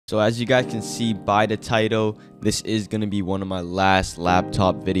So as you guys can see by the title, this is going to be one of my last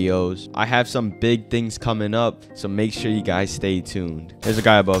laptop videos. I have some big things coming up, so make sure you guys stay tuned. There's a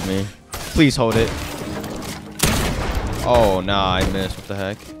guy above me. Please hold it. Oh, nah, I missed. What the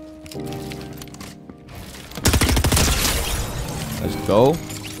heck? Let's go.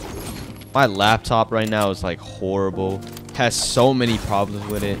 My laptop right now is like horrible. Has so many problems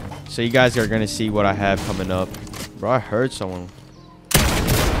with it. So you guys are going to see what I have coming up. Bro, I heard someone.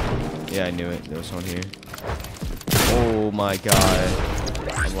 Yeah, I knew it. There was someone here. Oh my god.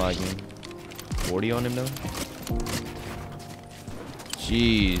 I'm lagging. 40 on him though.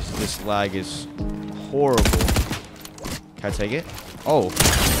 Jeez, this lag is horrible. Can I take it? Oh.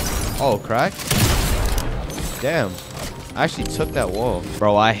 Oh, crack. Damn. I actually took that wall.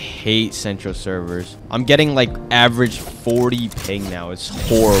 Bro, I hate Central servers. I'm getting like average 40 ping now. It's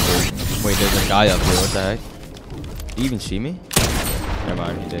horrible. Wait, there's a guy up here. What the heck? Did he even see me? Never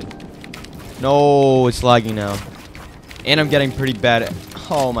mind, he did. No, it's lagging now. And I'm getting pretty bad.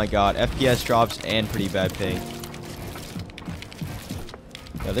 Oh my god. FPS drops and pretty bad ping.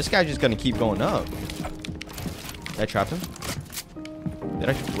 Yo, this guy's just gonna keep going up. Did I trap him? Did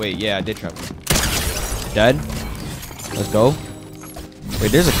I? Wait, yeah, I did trap him. Dead. Let's go.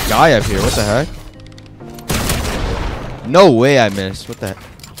 Wait, there's a guy up here. What the heck? No way I missed. What the heck?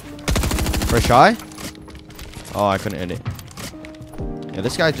 First try? Oh, I couldn't end it. Yeah,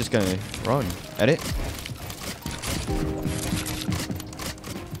 this guy's just gonna run. Edit.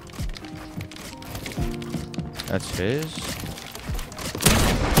 That's his.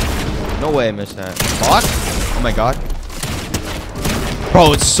 No way I missed that. Fuck. Oh my god.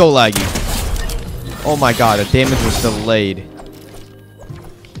 Bro, it's so laggy. Oh my god, the damage was delayed.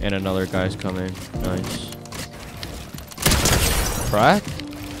 And another guy's coming. Nice. Crack?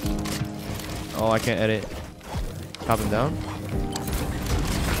 Oh, I can't edit. Chop him down.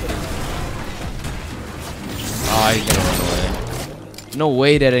 Oh, he's gonna run away. No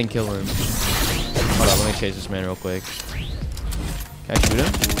way that didn't kill him. Hold on, let me chase this man real quick. Can I shoot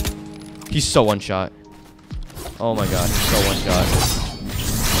him? He's so one shot. Oh my god, he's so one shot.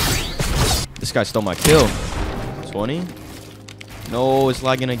 This guy stole my kill. 20? No, it's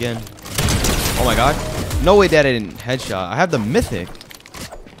lagging again. Oh my god. No way that I didn't headshot. I have the mythic.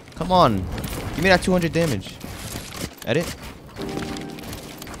 Come on. Give me that 200 damage. Edit.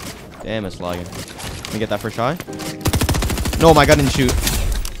 Damn, it's lagging. Let me get that first try. No, my gun didn't shoot.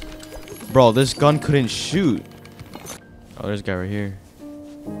 Bro, this gun couldn't shoot. Oh, there's a guy right here.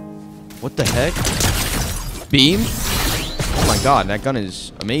 What the heck? Beam? Oh my god, that gun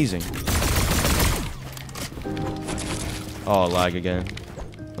is amazing. Oh, lag again.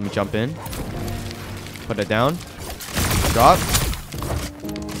 Let me jump in. Put it down. Drop.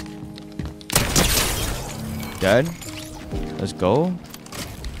 Dead. Let's go.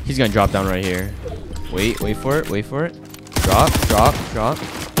 He's gonna drop down right here. Wait for it, wait for it. Drop.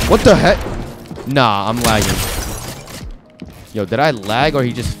 What the heck? Nah, I'm lagging. Yo, did I lag or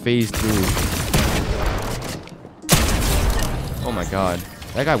he just phased through? Oh my god.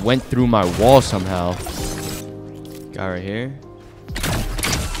 That guy went through my wall somehow. Guy right here.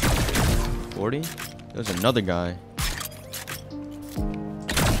 40. There's another guy.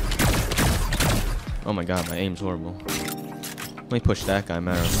 Oh my god, my aim's horrible. Let me push that guy,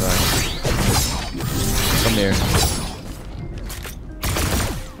 matter of fact. Come here.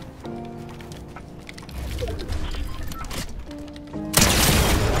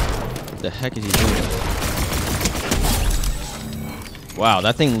 What the heck is he doing? Wow,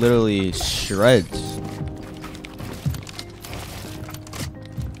 that thing literally shreds.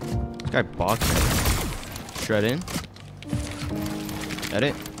 This guy boxing. Shred in.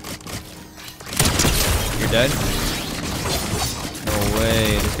 Edit. You're dead. No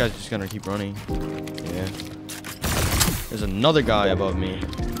way. This guy's just gonna keep running. Yeah. There's another guy above me.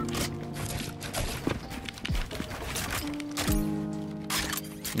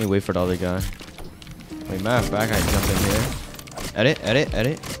 Let me wait for the other guy. Wait, matter of fact, I can jump in here. Edit. I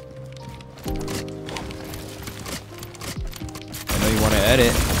know you want to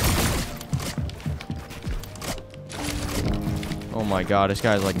edit. Oh my god, this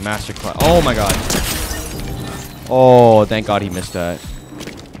guy's like masterclass. Oh my god. Oh, thank god he missed that.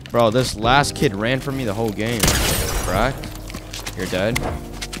 Bro, this last kid ran from me the whole game. Crack. You're dead.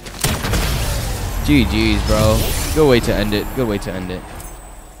 GG's, bro. Good way to end it.